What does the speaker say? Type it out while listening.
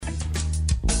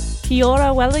Kia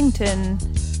ora, Wellington.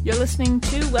 You're listening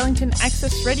to Wellington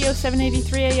Access Radio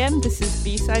 783 AM. This is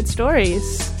B-Side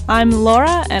Stories. I'm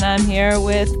Laura, and I'm here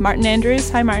with Martin Andrews.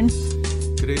 Hi, Martin.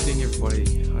 Good evening,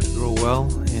 everybody. I hope you're all well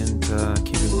and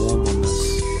keeping warm on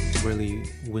this really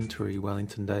wintry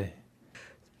Wellington day.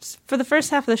 For the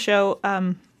first half of the show,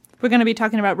 we're going to be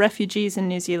talking about refugees in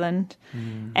New Zealand.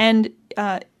 And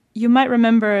you might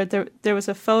remember there was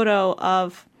a photo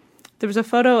of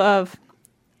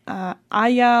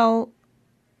Ayal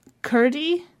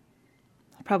Kurdi.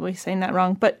 I'm probably saying that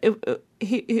wrong, but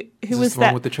he was the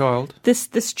one with the child.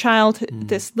 This child,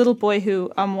 this little boy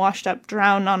who washed up,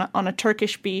 drowned on a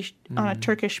Turkish beach,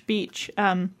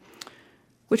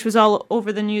 which was all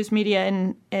over the news media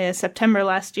in September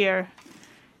last year.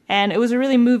 And it was a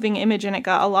really moving image, and it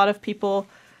got a lot of people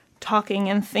talking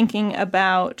and thinking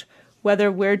about whether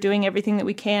we're doing everything that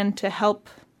we can to help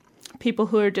people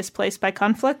who are displaced by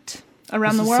conflict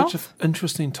around the world. This is such an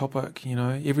interesting topic,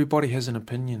 Everybody has an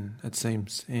opinion, it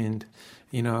seems, and,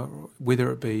 whether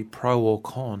it be pro or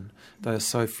con, they are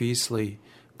so fiercely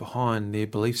behind their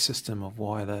belief system of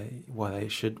why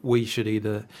we should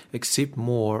either accept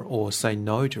more or say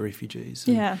no to refugees.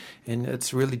 And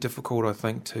it's really difficult, I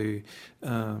think, to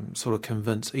sort of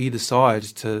convince either side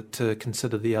to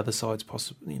consider the other side's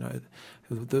possible,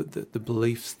 the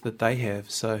beliefs that they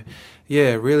have. So,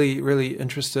 really, really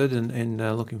interested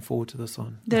and looking forward to this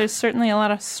one. There's certainly a lot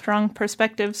of strong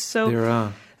perspectives. So there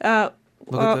are.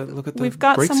 Look at the we've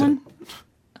got Brexit. Someone.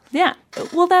 Yeah,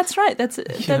 well, that's right. That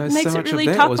makes so it really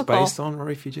much of that topical. was based on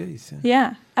refugees.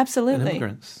 Yeah, absolutely. And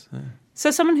immigrants. Yeah. So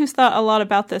someone who's thought a lot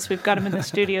about this, we've got him in the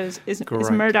studios, is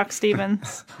Murdoch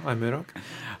Stevens. Hi, Murdoch.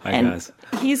 Hi, guys.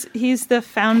 He's the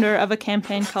founder of a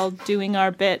campaign called Doing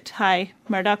Our Bit. Hi,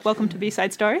 Murdoch. Welcome to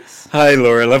B-Side Stories. Hi,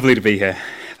 Laura. Lovely to be here.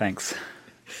 Thanks.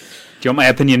 Do you want my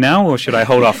opinion now, or should I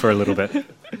hold off for a little bit?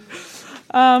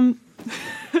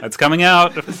 It's coming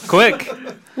out. Quick.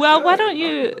 Well, why don't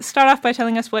you start off by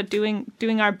telling us what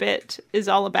Doing Our Bit is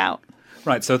all about?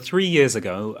 Right, so 3 years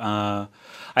ago,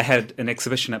 I had an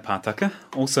exhibition at Pātaka,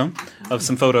 also, of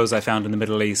some photos I found in the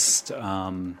Middle East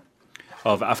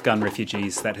of Afghan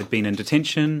refugees that had been in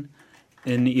detention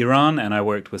in Iran, and I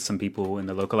worked with some people in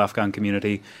the local Afghan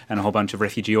community and a whole bunch of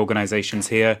refugee organizations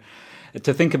here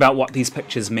to think about what these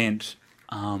pictures meant.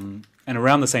 And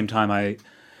around the same time, I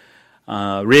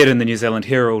read in the New Zealand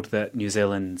Herald that New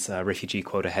Zealand's refugee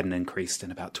quota hadn't increased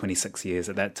in about 26 years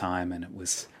at that time, and it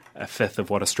was a fifth of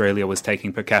what Australia was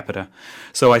taking per capita.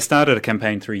 So I started a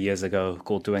campaign 3 years ago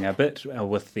called Doing Our Bit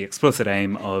with the explicit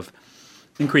aim of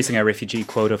increasing our refugee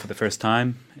quota for the first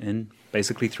time in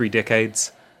basically 3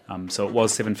 decades. So it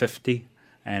was 750,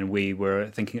 and we were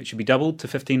thinking it should be doubled to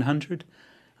 1,500,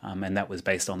 and that was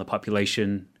based on the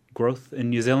population growth in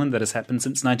New Zealand that has happened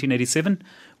since 1987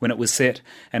 when it was set,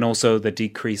 and also the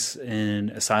decrease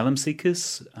in asylum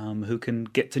seekers who can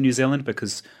get to New Zealand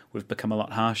because we've become a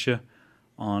lot harsher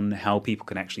on how people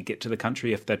can actually get to the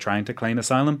country if they're trying to claim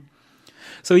asylum.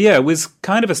 So it was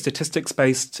kind of a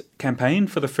statistics-based campaign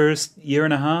for the first year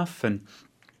and a half, and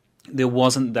there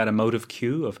wasn't that emotive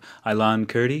cue of Aylan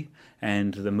Kurdi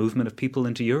and the movement of people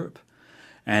into Europe.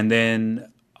 And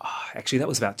then, actually that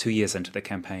was about 2 years into the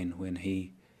campaign when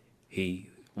he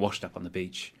washed up on the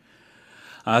beach.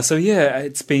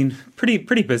 It's been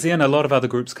pretty busy, and a lot of other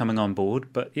groups coming on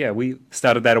board. But we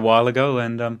started that a while ago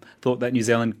and thought that New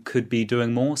Zealand could be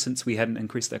doing more since we hadn't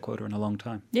increased their quota in a long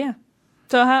time. Yeah.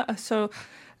 So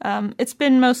it's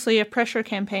been mostly a pressure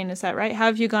campaign, is that right? How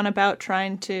have you gone about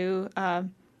trying to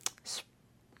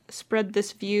spread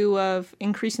this view of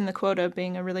increasing the quota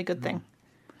being a really good thing?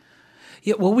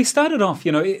 Yeah, well, we started off,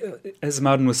 as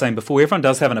Martin was saying before, everyone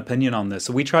does have an opinion on this.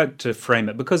 So we tried to frame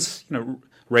it because,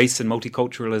 race and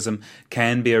multiculturalism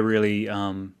can be a really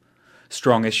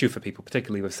strong issue for people,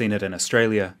 particularly we've seen it in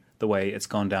Australia, the way it's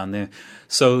gone down there.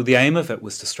 So the aim of it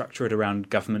was to structure it around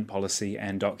government policy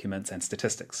and documents and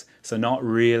statistics. So not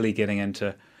really getting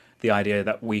into the idea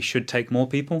that we should take more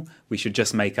people, we should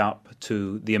just make up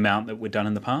to the amount that we've done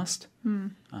in the past.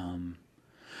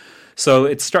 So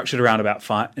it's structured around about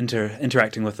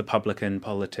interacting with the public and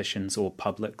politicians or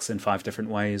publics in 5 different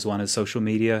ways. One is social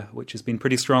media, which has been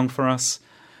pretty strong for us.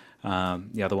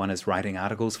 The other one is writing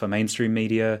articles for mainstream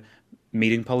media.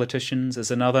 Meeting politicians is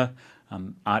another.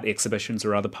 Art exhibitions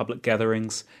or other public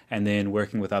gatherings. And then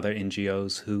working with other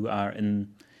NGOs who are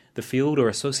in the field or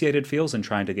associated fields and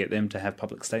trying to get them to have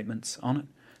public statements on it.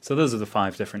 So those are the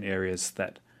 5 different areas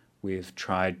that we've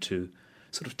tried to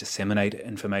sort of disseminate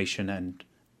information and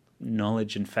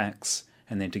knowledge and facts,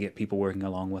 and then to get people working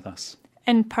along with us.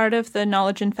 And part of the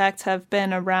knowledge and facts have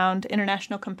been around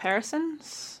international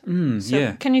comparisons.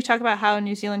 Yeah. Can you talk about how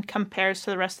New Zealand compares to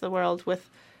the rest of the world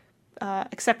with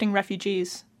accepting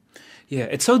refugees? Yeah,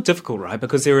 it's so difficult, right?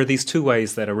 Because there are these two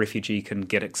ways that a refugee can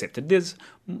get accepted. There's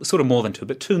sort of more than two,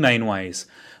 but two main ways.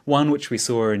 One, which we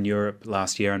saw in Europe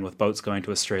last year and with boats going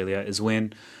to Australia, is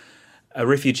when a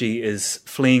refugee is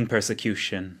fleeing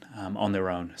persecution on their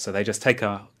own. So they just take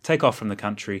off from the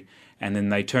country, and then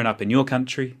they turn up in your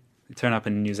country, they turn up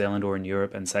in New Zealand or in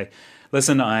Europe and say,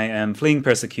 listen, I am fleeing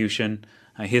persecution.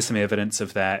 Here's some evidence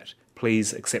of that.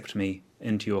 Please accept me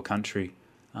into your country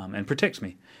and protect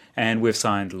me. And we've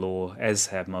signed law, as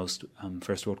have most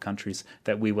first world countries,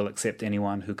 that we will accept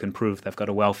anyone who can prove they've got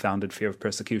a well-founded fear of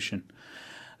persecution.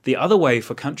 The other way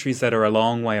for countries that are a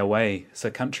long way away, so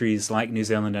countries like New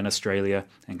Zealand and Australia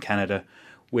and Canada,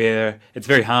 where it's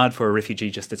very hard for a refugee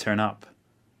just to turn up.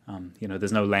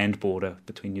 There's no land border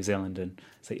between New Zealand and,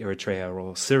 say, Eritrea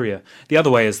or Syria. The other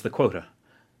way is the quota.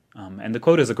 And the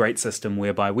quota is a great system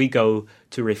whereby we go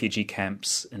to refugee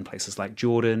camps in places like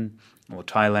Jordan or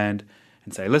Thailand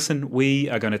and say, listen, we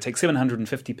are going to take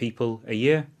 750 people a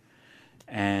year.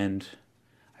 And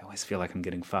I always feel like I'm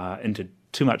getting far into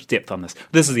too much depth on this.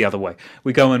 This is the other way.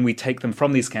 We go and we take them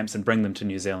from these camps and bring them to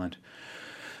New Zealand.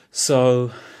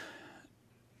 So,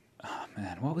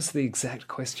 what was the exact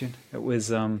question? It was,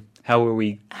 how are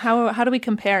we... How do we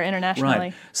compare internationally?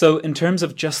 Right. So in terms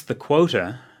of just the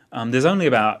quota, there's only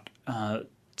about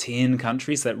 10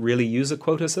 countries that really use a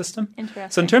quota system.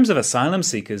 Interesting. So in terms of asylum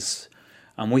seekers,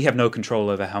 we have no control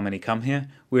over how many come here.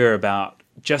 We're about,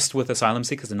 just with asylum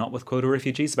seekers and not with quota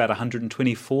refugees, about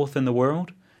 124th in the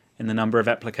world in the number of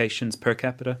applications per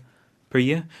capita per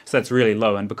year. So that's really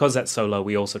low. And because that's so low,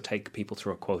 we also take people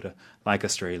through a quota, like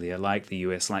Australia, like the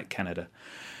US, like Canada.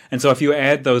 And so if you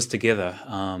add those together,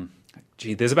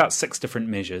 there's about 6 different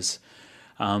measures.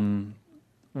 One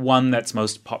that's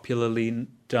most popularly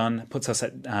done puts us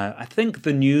at, I think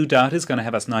the new data is going to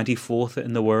have us 94th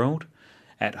in the world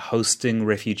at hosting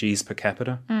refugees per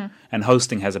capita. And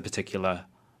hosting has a particular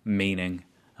meaning.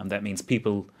 That means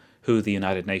people who the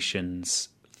United Nations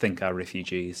think are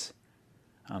refugees.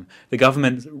 The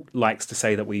government likes to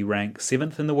say that we rank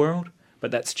 7th in the world,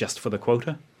 but that's just for the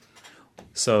quota.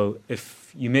 So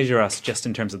if you measure us just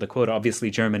in terms of the quota,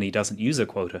 obviously Germany doesn't use a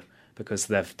quota because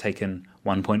they've taken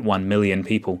 1.1 million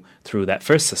people through that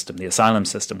first system, the asylum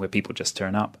system, where people just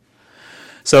turn up.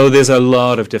 So there's a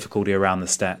lot of difficulty around the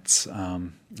stats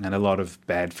and a lot of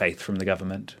bad faith from the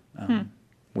government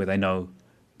where they know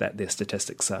that their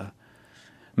statistics are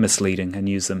misleading and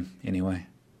use them anyway.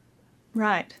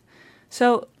 Right.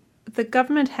 So the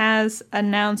government has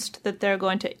announced that they're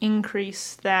going to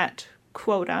increase that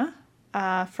quota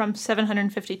from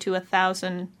 750 to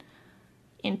 1,000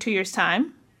 in 2 years'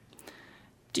 time.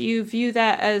 Do you view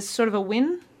that as sort of a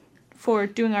win for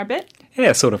doing our bit?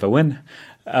 Yeah, sort of a win.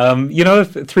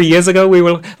 3 years ago, we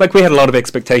had a lot of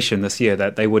expectation this year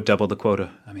that they would double the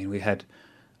quota. I mean, we had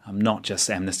not just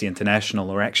Amnesty International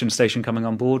or Action Station coming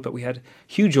on board, but we had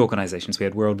huge organisations. We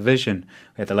had World Vision,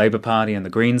 we had the Labour Party and the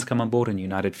Greens come on board, and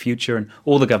United Future, and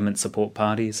all the government support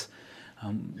parties.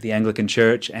 The Anglican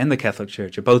Church and the Catholic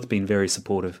Church have both been very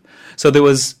supportive. So there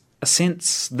was a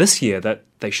sense this year that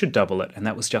they should double it, and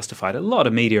that was justified. A lot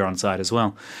of media on side as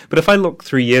well. But if I look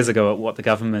 3 years ago at what the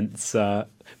government's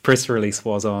press release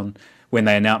was on when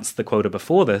they announced the quota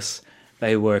before this,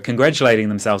 they were congratulating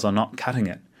themselves on not cutting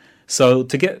it. So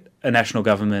to get a national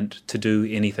government to do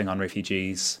anything on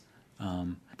refugees,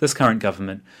 this current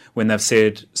government, when they've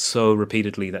said so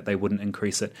repeatedly that they wouldn't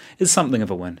increase it, is something of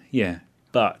a win, yeah.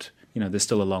 But, there's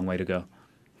still a long way to go.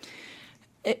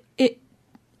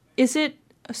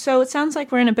 So it sounds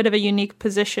like we're in a bit of a unique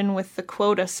position with the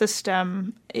quota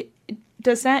system.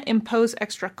 Does that impose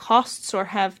extra costs or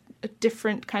have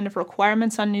different kind of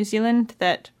requirements on New Zealand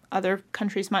that other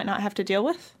countries might not have to deal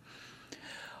with?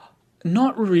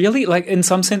 Not really. Like, in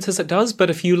some senses it does,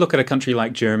 but if you look at a country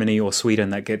like Germany or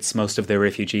Sweden that gets most of their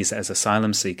refugees as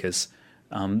asylum seekers,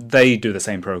 they do the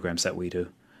same programs that we do.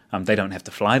 They don't have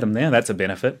to fly them there. That's a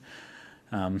benefit.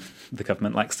 The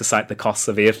government likes to cite the costs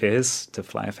of airfares to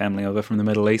fly a family over from the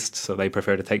Middle East, so they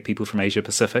prefer to take people from Asia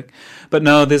Pacific. But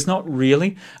no, there's not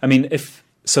really. I mean,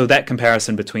 so that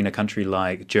comparison between a country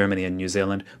like Germany and New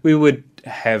Zealand, we would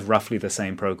have roughly the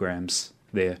same programs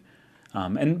there.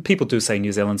 And people do say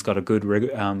New Zealand's got a good,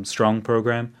 strong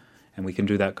program, and we can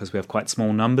do that because we have quite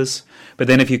small numbers. But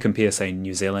then if you compare, say,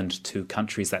 New Zealand to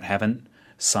countries that haven't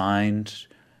signed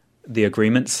the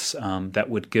agreements that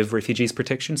would give refugees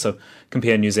protection, so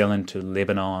compare New Zealand to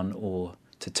Lebanon or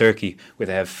to Turkey, where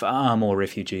they have far more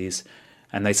refugees,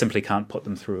 and they simply can't put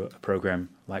them through a program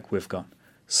like we've got.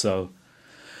 So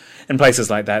in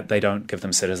places like that, they don't give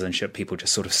them citizenship. People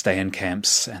just sort of stay in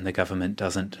camps, and the government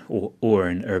doesn't, or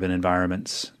in urban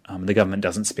environments, the government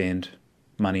doesn't spend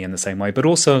money in the same way. But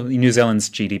also New Zealand's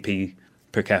GDP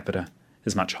per capita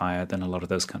is much higher than a lot of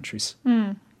those countries.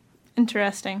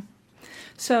 Interesting.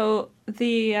 So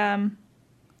the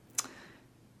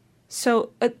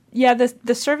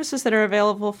services that are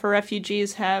available for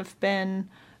refugees have been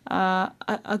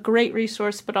a great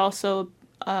resource, but also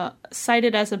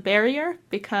cited as a barrier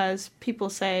because people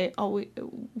say, "Oh,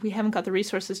 we haven't got the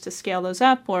resources to scale those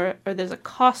up," or there's a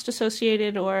cost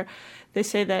associated, or they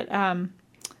say that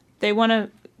they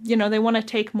want to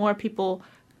take more people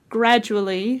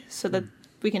gradually so that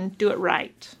we can do it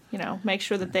right. Make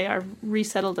sure that they are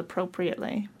resettled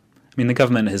appropriately. I mean, the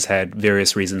government has had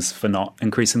various reasons for not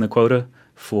increasing the quota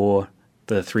for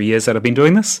the 3 years that I've been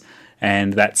doing this,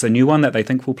 and that's a new one that they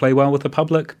think will play well with the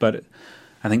public. But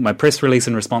I think my press release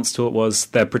in response to it was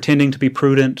they're pretending to be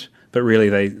prudent, but really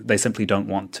they simply don't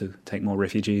want to take more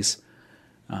refugees.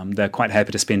 They're quite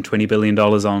happy to spend $20 billion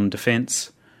on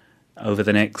defence over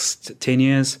the next 10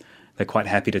 years. They're quite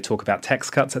happy to talk about tax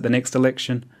cuts at the next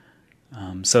election.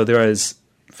 So there is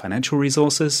financial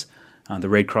resources. The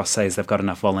Red Cross says they've got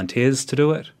enough volunteers to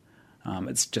do it.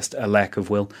 It's just a lack of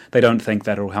will. They don't think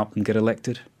that will help them get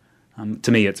elected.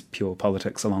 To me, it's pure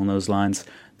politics along those lines.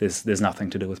 There's nothing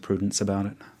to do with prudence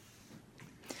about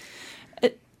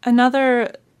it.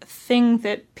 Another thing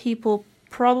that people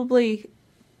probably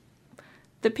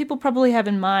have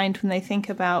in mind when they think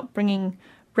about bringing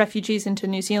refugees into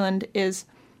New Zealand is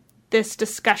this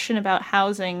discussion about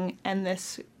housing and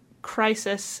this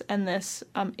crisis and this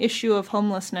issue of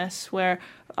homelessness, where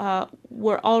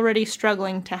we're already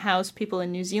struggling to house people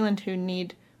in New Zealand who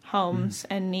need homes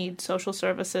and need social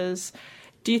services.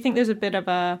 Do you think there's a bit of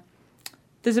a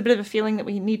feeling that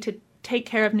we need to take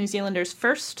care of New Zealanders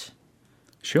first?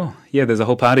 Sure. Yeah, there's a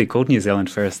whole party called New Zealand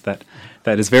First that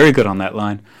is very good on that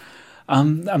line. I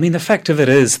mean, the fact of it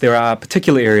is there are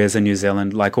particular areas in New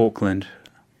Zealand, like Auckland,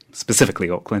 specifically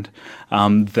Auckland,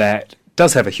 that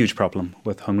does have a huge problem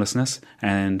with homelessness.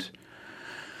 And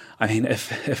I mean,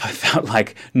 if I felt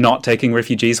like not taking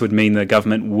refugees would mean the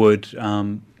government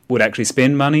would actually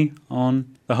spend money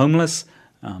on the homeless,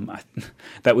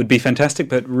 that would be fantastic.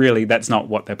 But really, that's not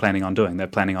what they're planning on doing. They're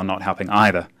planning on not helping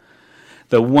either.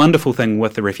 The wonderful thing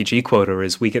with the refugee quota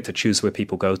is we get to choose where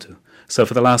people go to. So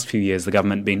for the last few years, the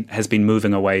government has been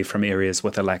moving away from areas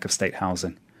with a lack of state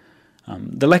housing.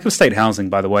 The lack of state housing,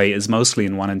 by the way, is mostly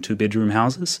in 1- and 2-bedroom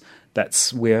houses.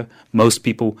 That's where most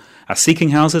people are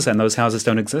seeking houses, and those houses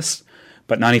don't exist.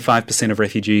 But 95% of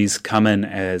refugees come in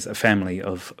as a family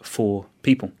of 4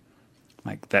 people.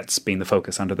 Like, that's been the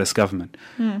focus under this government.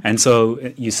 And so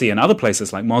you see in other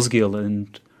places like Mosgiel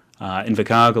and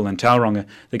Invercargill and Tauranga,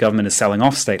 the government is selling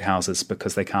off state houses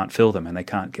because they can't fill them and they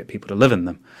can't get people to live in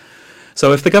them.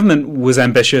 So if the government was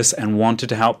ambitious and wanted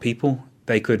to help people,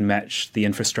 they could match the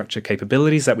infrastructure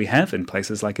capabilities that we have in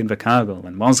places like Invercargill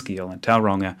and Mosgiel and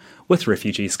Tauranga with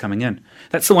refugees coming in.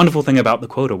 That's the wonderful thing about the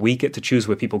quota. We get to choose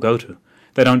where people go to.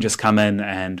 They don't just come in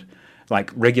and,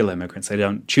 like regular immigrants, they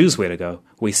don't choose where to go.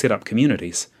 We set up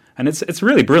communities. And it's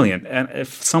really brilliant. And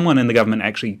if someone in the government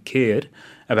actually cared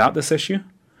about this issue,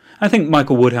 I think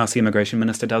Michael Woodhouse, the immigration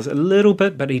minister, does a little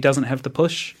bit, but he doesn't have the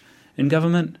push in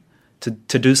government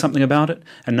to do something about it.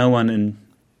 And no one in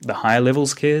the higher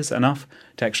levels cares enough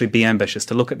to actually be ambitious,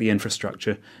 to look at the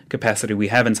infrastructure capacity we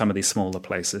have in some of these smaller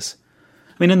places.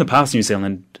 I mean, in the past, New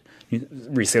Zealand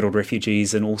resettled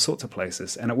refugees in all sorts of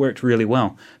places, and it worked really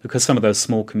well because some of those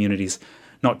small communities,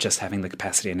 not just having the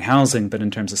capacity in housing, but in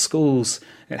terms of schools,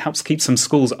 it helps keep some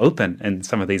schools open in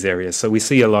some of these areas. So we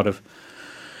see a lot of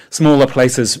smaller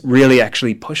places really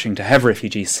actually pushing to have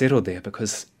refugees settled there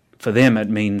because for them it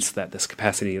means that this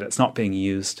capacity that's not being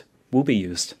used will be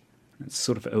used. It's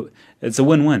a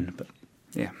win-win, but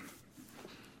yeah.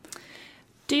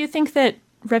 Do you think that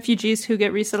refugees who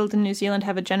get resettled in New Zealand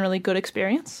have a generally good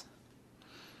experience?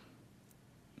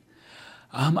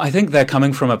 I think they're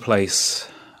coming from a place...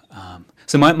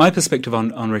 So my perspective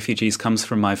on refugees comes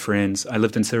from my friends. I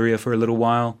lived in Syria for a little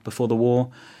while before the war,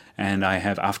 and I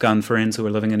have Afghan friends who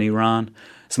are living in Iran.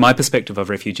 So my perspective of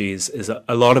refugees is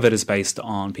a lot of it is based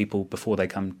on people before they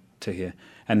come to here,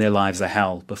 and their lives are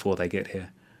hell before they get here.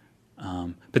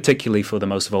 Particularly for the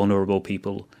most vulnerable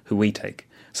people who we take.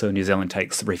 So New Zealand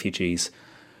takes refugees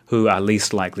who are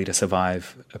least likely to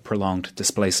survive a prolonged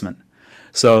displacement.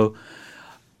 So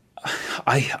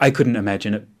I couldn't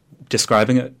imagine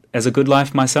describing it as a good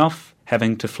life myself,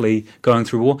 having to flee, going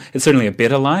through war. It's certainly a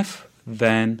better life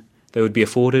than they would be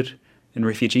afforded in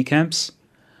refugee camps.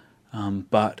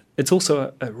 But it's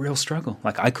also a real struggle.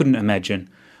 Like, I couldn't imagine,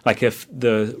 like, if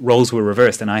the roles were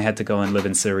reversed and I had to go and live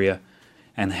in Syria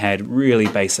and had really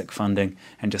basic funding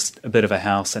and just a bit of a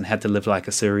house and had to live like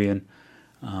a Syrian,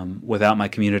 without my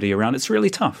community around. It's really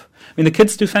tough. I mean, the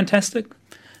kids do fantastic,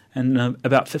 and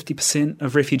about 50%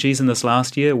 of refugees in this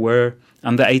last year were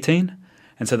under 18,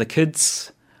 and so the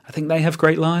kids, I think they have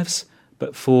great lives,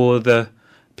 but for the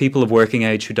people of working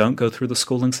age who don't go through the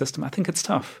schooling system, I think it's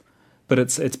tough. But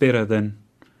it's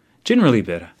generally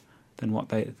better than what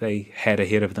they had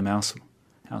ahead of them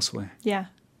elsewhere. Yeah,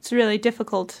 it's really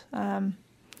difficult,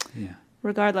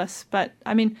 regardless. But,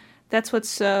 I mean, that's what's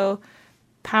so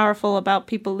powerful about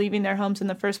people leaving their homes in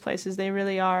the first place, is they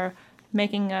really are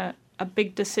making a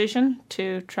big decision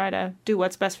to try to do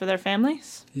what's best for their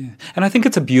families. Yeah, and I think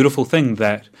it's a beautiful thing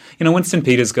that, Winston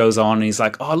Peters goes on and he's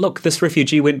like, oh, look, this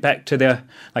refugee went back to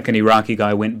like an Iraqi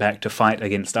guy went back to fight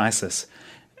against ISIS.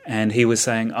 And he was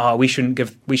saying, oh, we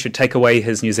should take away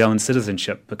his New Zealand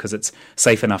citizenship because it's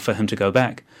safe enough for him to go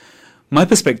back. My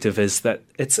perspective is that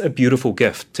it's a beautiful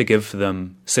gift to give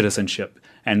them citizenship,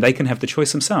 and they can have the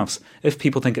choice themselves. If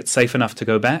people think it's safe enough to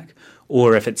go back,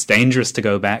 or if it's dangerous to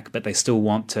go back, but they still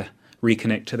want to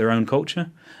reconnect to their own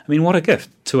culture. I mean, what a gift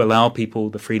to allow people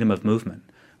the freedom of movement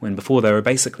when before they were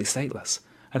basically stateless.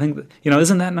 I think that,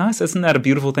 isn't that nice? Isn't that a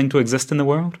beautiful thing to exist in the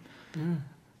world?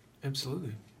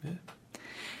 Absolutely, yeah.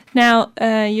 Now,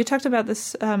 you talked about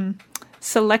this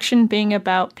selection being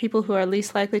about people who are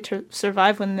least likely to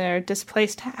survive when they're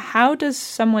displaced. How does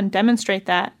someone demonstrate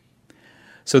that?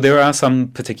 So there are some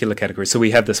particular categories. So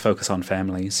we have this focus on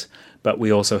families, but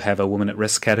we also have a women at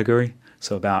risk category.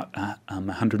 So about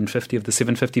 150 of the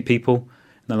 750 people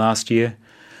in the last year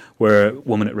were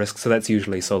women at risk. So that's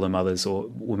usually solo mothers or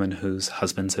women whose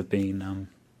husbands have been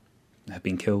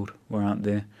killed or aren't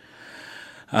there.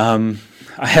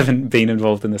 I haven't been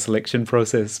involved in the selection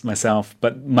process myself,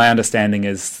 but my understanding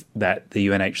is that the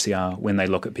UNHCR, when they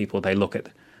look at people, they look at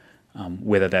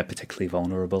whether they're particularly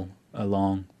vulnerable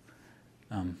along.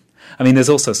 I mean, there's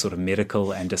also sort of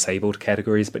medical and disabled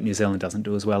categories, but New Zealand doesn't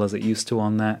do as well as it used to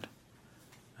on that.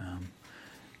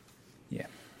 Yeah.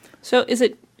 So is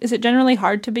it generally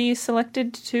hard to be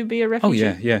selected to be a refugee?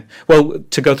 Oh, yeah. Well,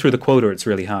 to go through the quota, it's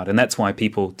really hard, and that's why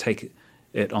people take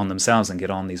it on themselves and get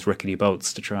on these rickety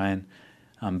boats to try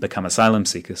and become asylum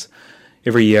seekers.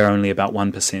 Every year, only about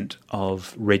 1%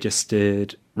 of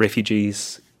registered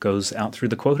refugees goes out through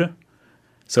the quota.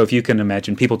 So if you can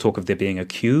imagine, people talk of there being a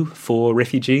queue for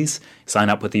refugees. Sign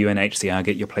up with the UNHCR,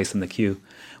 get your place in the queue.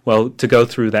 Well, to go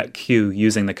through that queue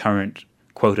using the current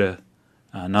quota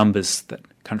numbers that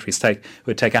countries take, it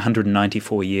would take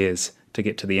 194 years to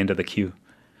get to the end of the queue.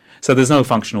 So there's no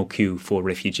functional queue for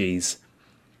refugees.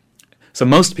 So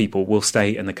most people will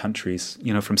stay in the countries.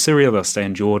 From Syria, they'll stay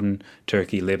in Jordan,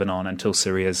 Turkey, Lebanon until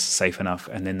Syria's safe enough,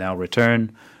 and then they'll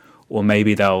return. Or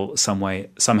maybe they'll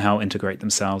somehow integrate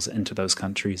themselves into those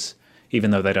countries,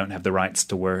 even though they don't have the rights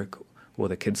to work or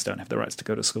the kids don't have the rights to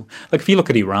go to school. Like if you look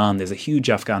at Iran, there's a huge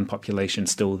Afghan population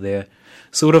still there,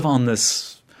 sort of on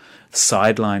this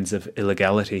sidelines of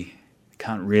illegality.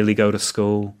 Can't really go to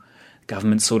school.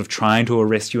 Government's sort of trying to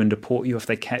arrest you and deport you if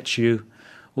they catch you.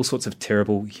 All sorts of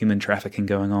terrible human trafficking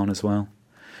going on as well.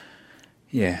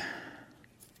 Yeah.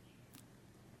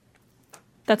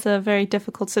 That's a very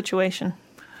difficult situation.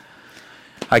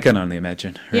 I can only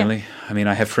imagine, really. Yeah. I mean,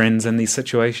 I have friends in these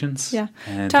situations. Yeah.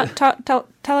 And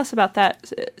Tell us about that.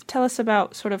 Tell us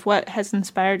about sort of what has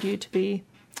inspired you to be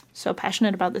so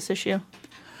passionate about this issue.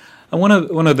 And one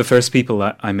of the first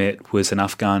people I met was an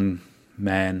Afghan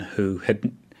man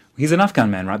he's an Afghan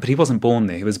man, right? But he wasn't born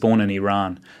there. He was born in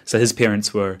Iran. So his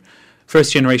parents were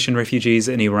first-generation refugees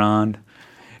in Iran.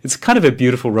 It's kind of a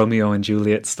beautiful Romeo and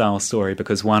Juliet style story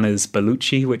because one is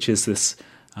Baluchi, which is this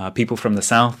people from the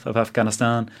south of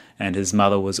Afghanistan, and his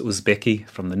mother was Uzbeki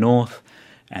from the north,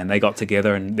 and they got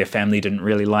together and their family didn't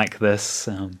really like this,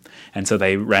 and so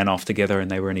they ran off together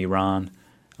and they were in Iran.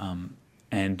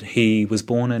 And he was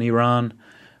born in Iran,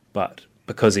 but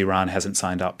because Iran hasn't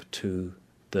signed up to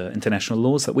the international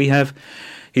laws that we have,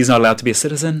 he's not allowed to be a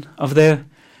citizen of there,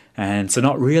 and so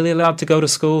not really allowed to go to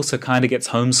school, so kind of gets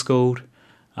homeschooled.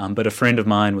 But a friend of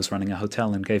mine was running a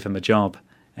hotel and gave him a job,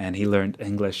 and he learned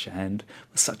English and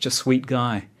was such a sweet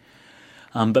guy.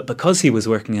 But because he was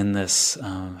working in this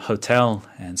hotel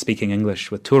and speaking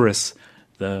English with tourists,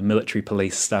 the military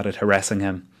police started harassing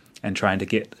him and trying to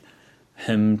get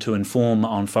him to inform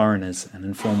on foreigners and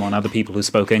inform on other people who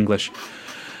spoke English.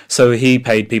 So he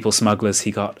paid people smugglers.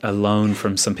 He got a loan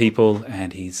from some people,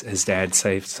 and his dad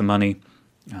saved some money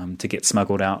to get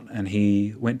smuggled out, and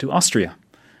he went to Austria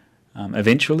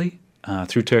eventually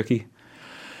through Turkey.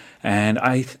 And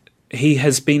he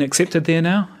has been accepted there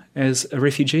now as a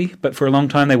refugee, but for a long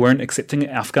time they weren't accepting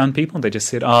Afghan people. They just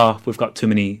said, we've got too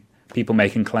many people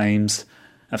making claims.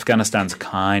 Afghanistan's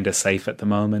kind of safe at the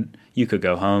moment. You could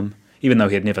go home. even though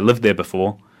he had never lived there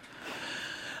before.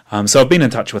 So I've been in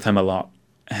touch with him a lot,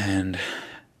 and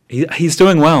he's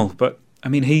doing well. But I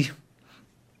mean,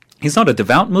 he's not a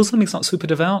devout Muslim. He's not super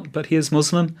devout, but he is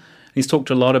Muslim. He's talked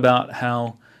a lot about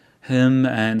how him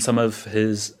and some of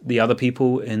the other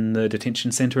people in the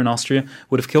detention center in Austria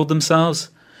would have killed themselves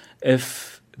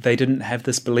if they didn't have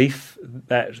this belief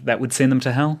that would send them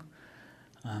to hell.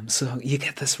 So you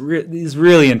get these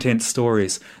really intense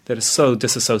stories that are so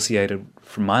disassociated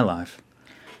from my life.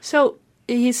 So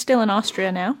he's still in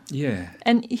Austria now? Yeah.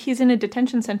 And he's in a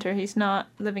detention center. He's not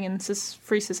living in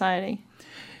free society.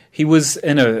 He was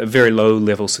in a very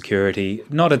low-level security,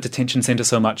 not a detention center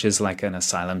so much as like an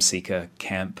asylum seeker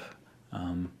camp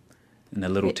in a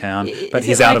little town. But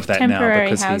he's out of that now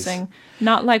because housing,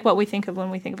 not like what we think of when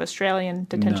we think of Australian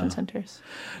detention centers.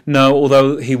 No,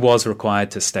 although he was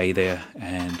required to stay there,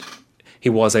 and he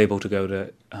was able to go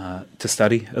to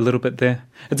study a little bit there.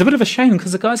 It's a bit of a shame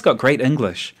because the guy's got great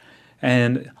English,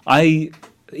 and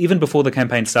even before the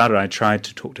campaign started, I tried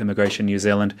to talk to Immigration New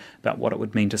Zealand about what it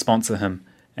would mean to sponsor him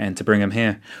and to bring him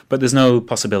here. But there's no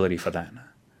possibility for that.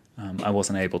 I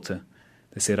wasn't able to.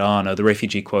 They said, oh, no, the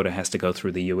refugee quota has to go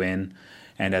through the UN.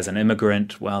 And as an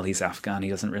immigrant, well, he's Afghan. He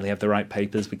doesn't really have the right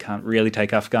papers. We can't really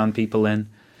take Afghan people in,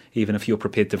 even if you're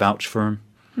prepared to vouch for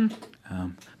him.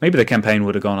 Maybe the campaign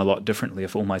would have gone a lot differently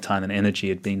if all my time and energy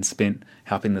had been spent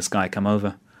helping this guy come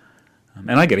over.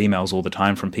 And I get emails all the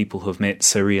time from people who have met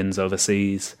Syrians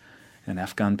overseas and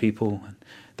Afghan people. And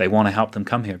they want to help them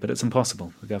come here, but it's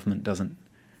impossible. The government doesn't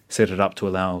set it up to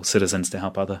allow citizens to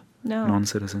help other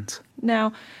non-citizens.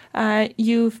 Now,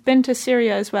 you've been to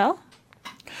Syria as well?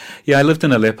 Yeah, I lived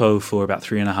in Aleppo for about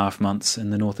 3.5 months in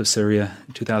the north of Syria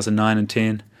in 2009 and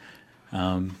 10.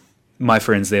 My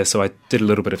friends there, so I did a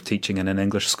little bit of teaching in an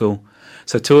English school.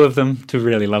 So two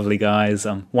really lovely guys.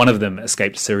 One of them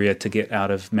escaped Syria to get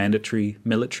out of mandatory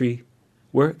military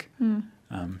work. He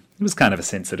was kind of a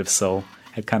sensitive soul,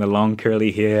 had kind of long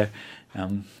curly hair,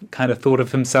 kind of thought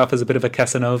of himself as a bit of a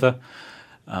Casanova.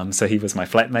 So he was my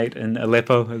flatmate in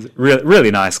Aleppo. He was a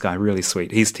really nice guy, really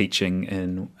sweet. He's teaching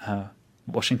in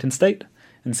Washington State,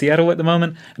 in Seattle at the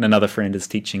moment, and another friend is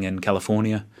teaching in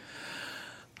California.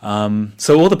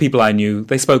 So all the people I knew,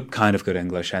 they spoke kind of good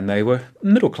English, and they were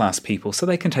middle-class people, so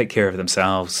they can take care of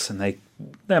themselves, and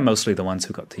they're mostly the ones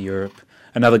who got to Europe.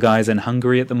 Another guy's in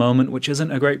Hungary at the moment, which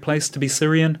isn't a great place to be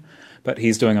Syrian, but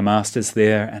he's doing a master's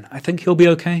there, and I think he'll be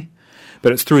okay.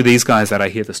 But it's through these guys that I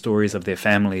hear the stories of their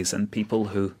families and people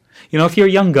who, if you're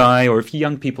a young guy or if you're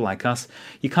young people like us,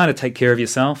 you kind of take care of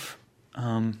yourself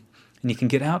and you can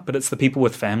get out. But it's the people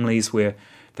with families where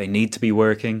they need to be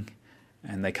working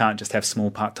and they can't just have small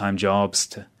part-time jobs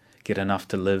to get enough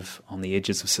to live on the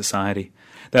edges of society.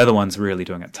 They're the ones really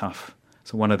doing it tough.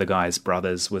 So one of the guy's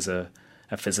brothers was a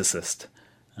physicist,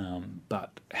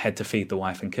 but had to feed the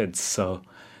wife and kids. So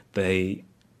they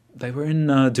were in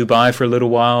Dubai for a little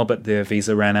while, but their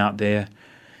visa ran out there.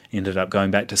 Ended up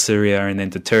going back to Syria and then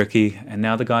to Turkey. And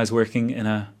now the guy's working in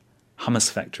a hummus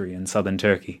factory in southern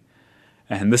Turkey.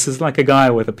 And this is like a guy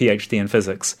with a PhD in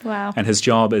physics. Wow. And his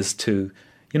job is to,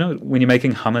 when you're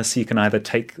making hummus, you can either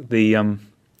take the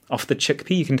off the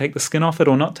chickpea, you can take the skin off it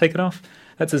or not take it off.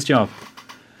 That's his job.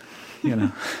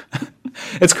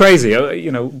 It's crazy.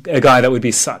 A guy that would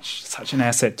be such an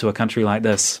asset to a country like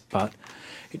this, but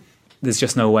there's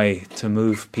just no way to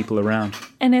move people around.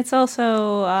 And it's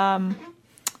also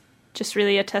just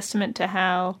really a testament to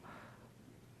how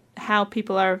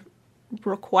people are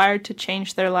required to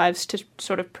change their lives to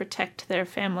sort of protect their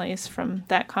families from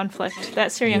that conflict.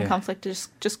 That Syrian conflict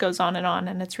just goes on,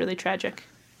 and it's really tragic.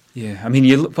 Yeah, I mean,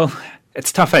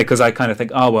 it's tough, because I kind of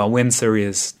think, when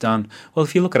Syria's done... Well,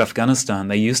 if you look at Afghanistan,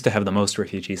 they used to have the most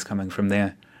refugees coming from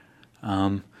there.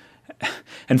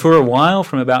 And for a while,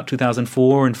 from about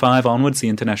 2004 and 2005 onwards, the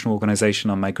International Organization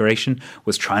on Migration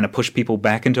was trying to push people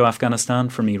back into Afghanistan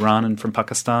from Iran and from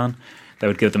Pakistan. They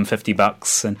would give them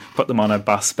 $50 and put them on a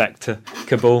bus back to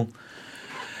Kabul.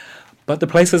 But the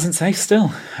place isn't safe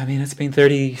still. I mean, it's been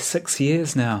 36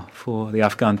 years now for the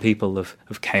Afghan people of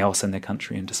chaos in their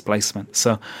country and displacement.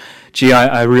 So,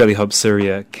 I really hope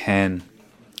Syria can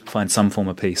find some form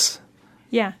of peace.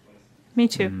 Yeah, me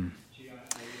too.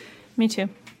 Me too.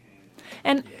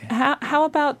 And how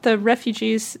about the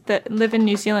refugees that live in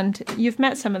New Zealand? You've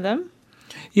met some of them.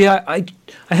 Yeah, I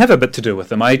have a bit to do with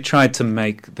them. I tried to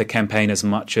make the campaign as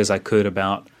much as I could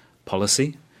about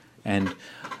policy, and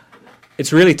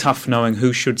it's really tough knowing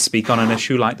who should speak on an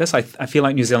issue like this. I feel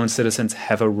like New Zealand citizens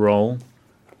have a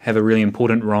really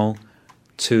important role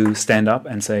to stand up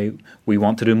and say, we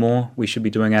want to do more, we should be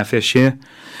doing our fair share.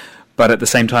 But at the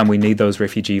same time, we need those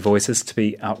refugee voices to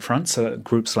be out front. So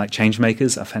groups like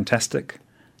Changemakers are fantastic.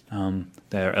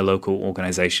 They're a local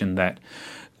organisation that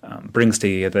brings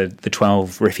together the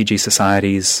 12 refugee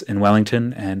societies in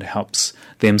Wellington and helps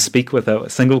them speak with a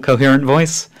single coherent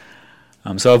voice.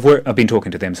 So I've been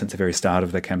talking to them since the very start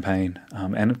of the campaign,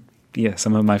 and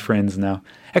some of my friends now.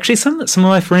 Actually, some of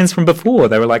my friends from before,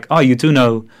 they were like, "Oh, you do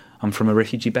know I'm from a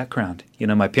refugee background. You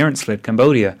know, my parents fled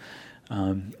Cambodia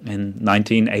in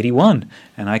 1981,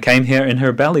 and I came here in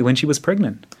her belly when she was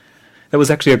pregnant." That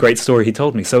was actually a great story he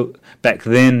told me. So back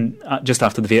then, just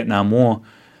after the Vietnam War,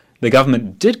 the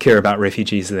government did care about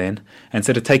refugees then, and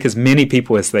so to take as many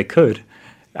people as they could,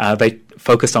 they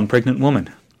focused on pregnant women.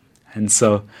 And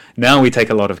so now we take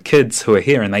a lot of kids who are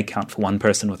here, and they count for one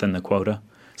person within the quota.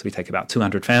 So we take about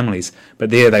 200 families. But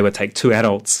there they would take 2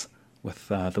 adults with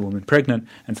the woman pregnant.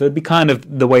 And so it'd be kind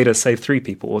of the way to save 3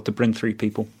 people, or to bring 3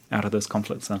 people out of those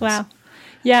conflict zones. Wow.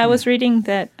 Yeah, I was reading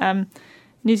that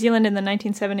New Zealand in the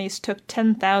 1970s took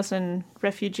 10,000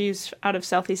 refugees out of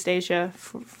Southeast Asia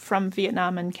from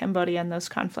Vietnam and Cambodia in those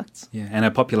conflicts. Yeah, and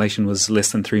our population was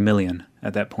less than 3 million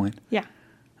at that point. Yeah.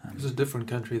 It was a different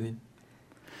country then.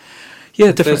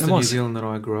 Yeah, different. That's the New Zealand that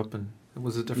I grew up in. It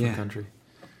was a different country.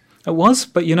 It was,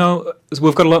 but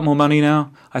we've got a lot more money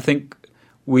now. I think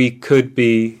we could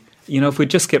be, if we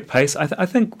just kept pace, I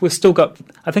think we've still got,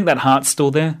 I think that heart's still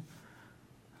there.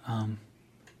 I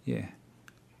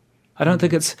don't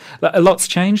think a lot's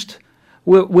changed.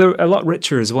 We're a lot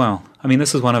richer as well. I mean,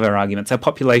 this is one of our arguments. Our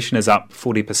population is up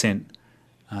 40%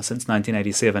 since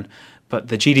 1987, but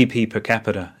the GDP per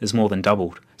capita is more than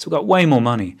doubled. So we've got way more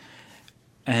money.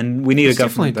 And we need a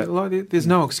government that... There's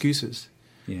no excuses.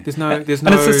 Yeah. There's no... And it's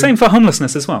the same for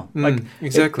homelessness as well.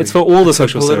 Exactly. It's for all the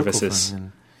social services.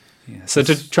 Thing, yeah. So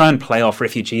to try and play off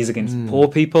refugees against poor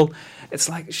people, it's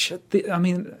like,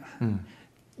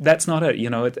 that's not it.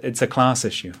 It's a class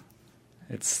issue.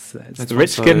 It's the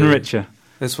rich getting richer.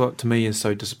 That's what, to me, is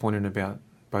so disappointing about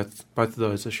both of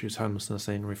those issues, homelessness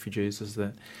and refugees, is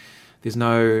that there's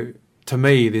no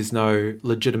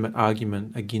legitimate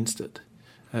argument against it.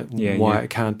 Why it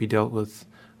can't be dealt with,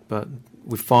 but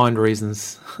we find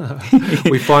reasons.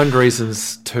 We find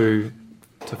reasons to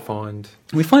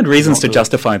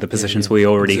justify the positions we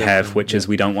already have, which is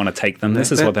we don't want to take them.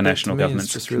 This is what the national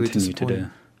governments continue to do.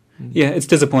 Yeah, it's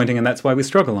disappointing, and that's why we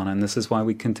struggle on it, and this is why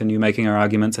we continue making our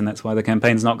arguments, and that's why the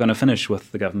campaign's not going to finish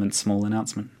with the government's small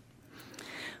announcement.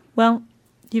 Well,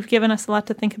 you've given us a lot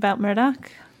to think about,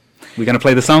 Murdoch. We're going to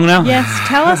play the song now? Yes,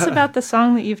 tell us about the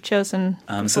song that you've chosen.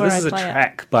 So this is a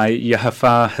track by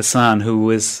Yahafar Hassan, who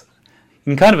was,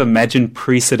 you can kind of imagine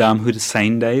pre-Saddam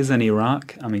Hussein days in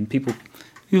Iraq. I mean, people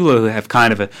who have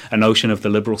kind of a notion of the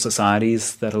liberal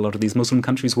societies that a lot of these Muslim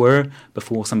countries were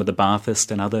before some of the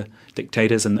Ba'athist and other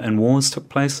dictators and wars took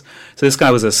place. So this guy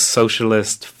was a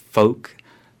socialist folk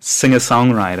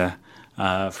singer-songwriter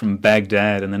from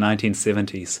Baghdad in the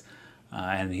 1970s.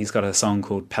 And he's got a song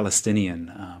called Palestinian,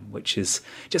 which is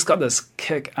just got this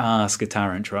kick-ass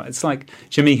guitar intro. It's like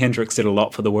Jimi Hendrix did a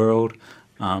lot for the world.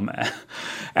 And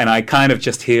I kind of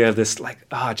just hear this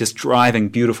just driving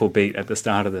beautiful beat at the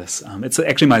start of this. It's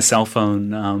actually my cell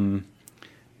phone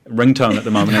ringtone at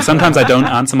the moment. And sometimes I don't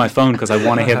answer my phone because I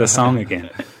want to hear the song again.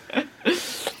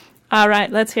 All right,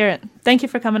 let's hear it. Thank you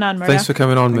for coming on, Murdoch. Thanks for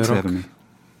coming on, Thanks Murdoch. for having me.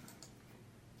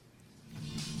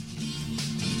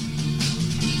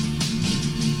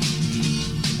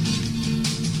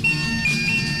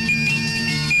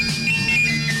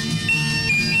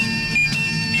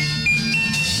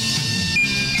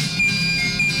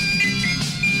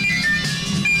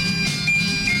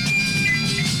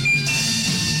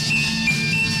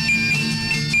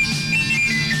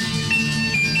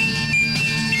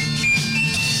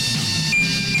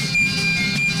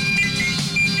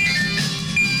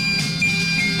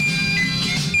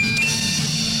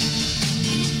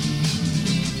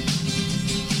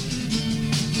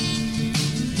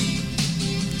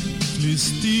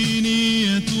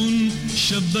 فلسطينية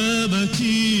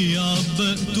شبابتي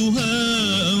عبأتها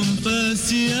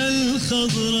أنفاسي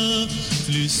الخضراء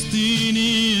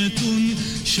فلسطينية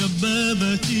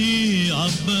شبابتي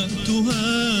عبأتها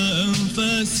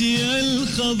أنفاسي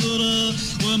الخضراء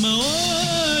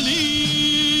وموالي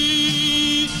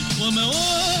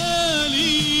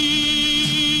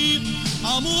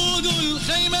عمود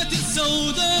الخيمة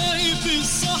السوداء في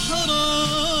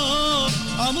الصحراء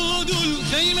عمود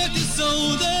الخيمة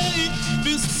السوداء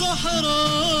في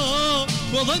الصحراء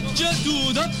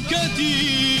وضجة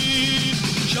دبكتي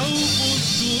شوق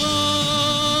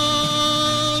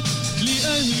التراب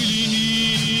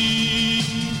لأهله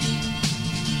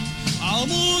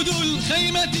عمود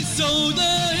الخيمة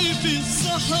السوداء في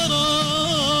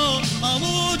الصحراء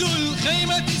عمود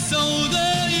الخيمة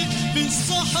السوداء في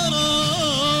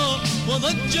الصحراء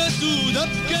وضجة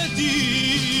دبكتي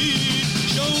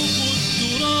شوق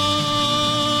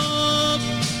التراب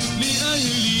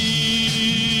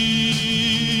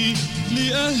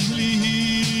لأهله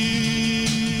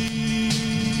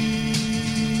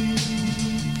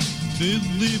في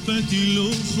الضفة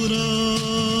الأخرى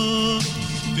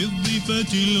في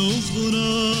الضفة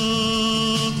الأخرى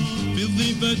في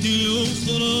الضفة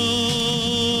الأخرى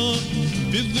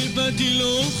في الضفة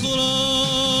الأخرى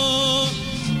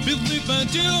في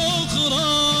الضفة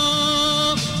الأخرى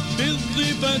في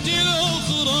الضفة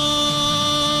الأخرى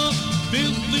في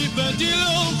الضفة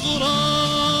الأخرى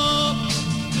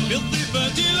في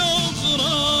الضفة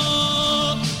الأخرى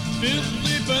في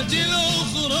الضفة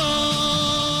الأخرى